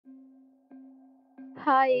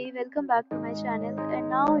Hi, welcome back to my channel, and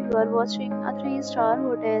now you are watching a 3-star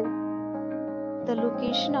hotel. The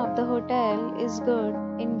location of the hotel is good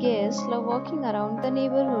and guests love walking around the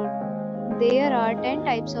neighborhood. There are 10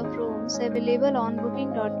 types of rooms available on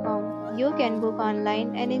booking.com. You can book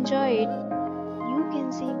online and enjoy it. You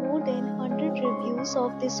can see more than 100 reviews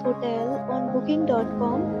of this hotel on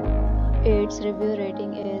booking.com. Its review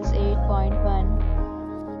rating is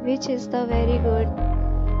 8.1, which is the very good.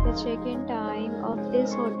 The check-in time of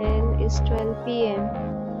this hotel is 12 p.m.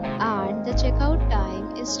 and the checkout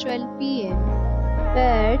time is 12 p.m.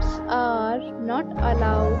 Pets are not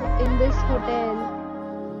allowed in this hotel.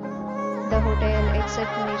 The hotel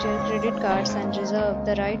accepts major credit cards and reserves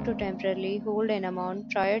the right to temporarily hold an amount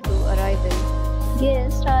prior to arrival.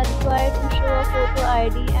 Guests are required to show a photo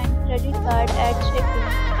ID and credit card at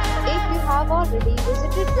check-in. If you have already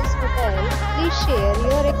visited this hotel, please share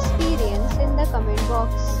your experience in the comment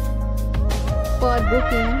box. For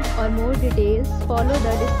booking or more details, follow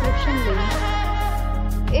the description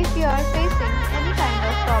link. If you are facing any kind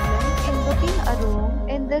of problem in booking a room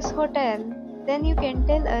in this hotel, then you can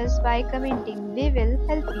tell us by commenting. We will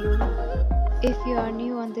help you. If you are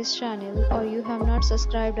new on this channel or you have not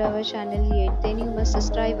subscribed our channel yet, then you must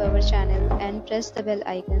subscribe our channel and press the bell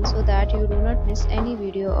icon so that you do not miss any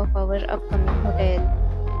video of our upcoming hotel.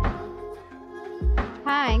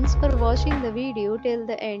 Thanks for watching the video till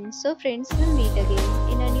the end. So friends, will meet again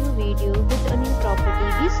in a new video with a new property.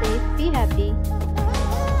 Be safe, be happy.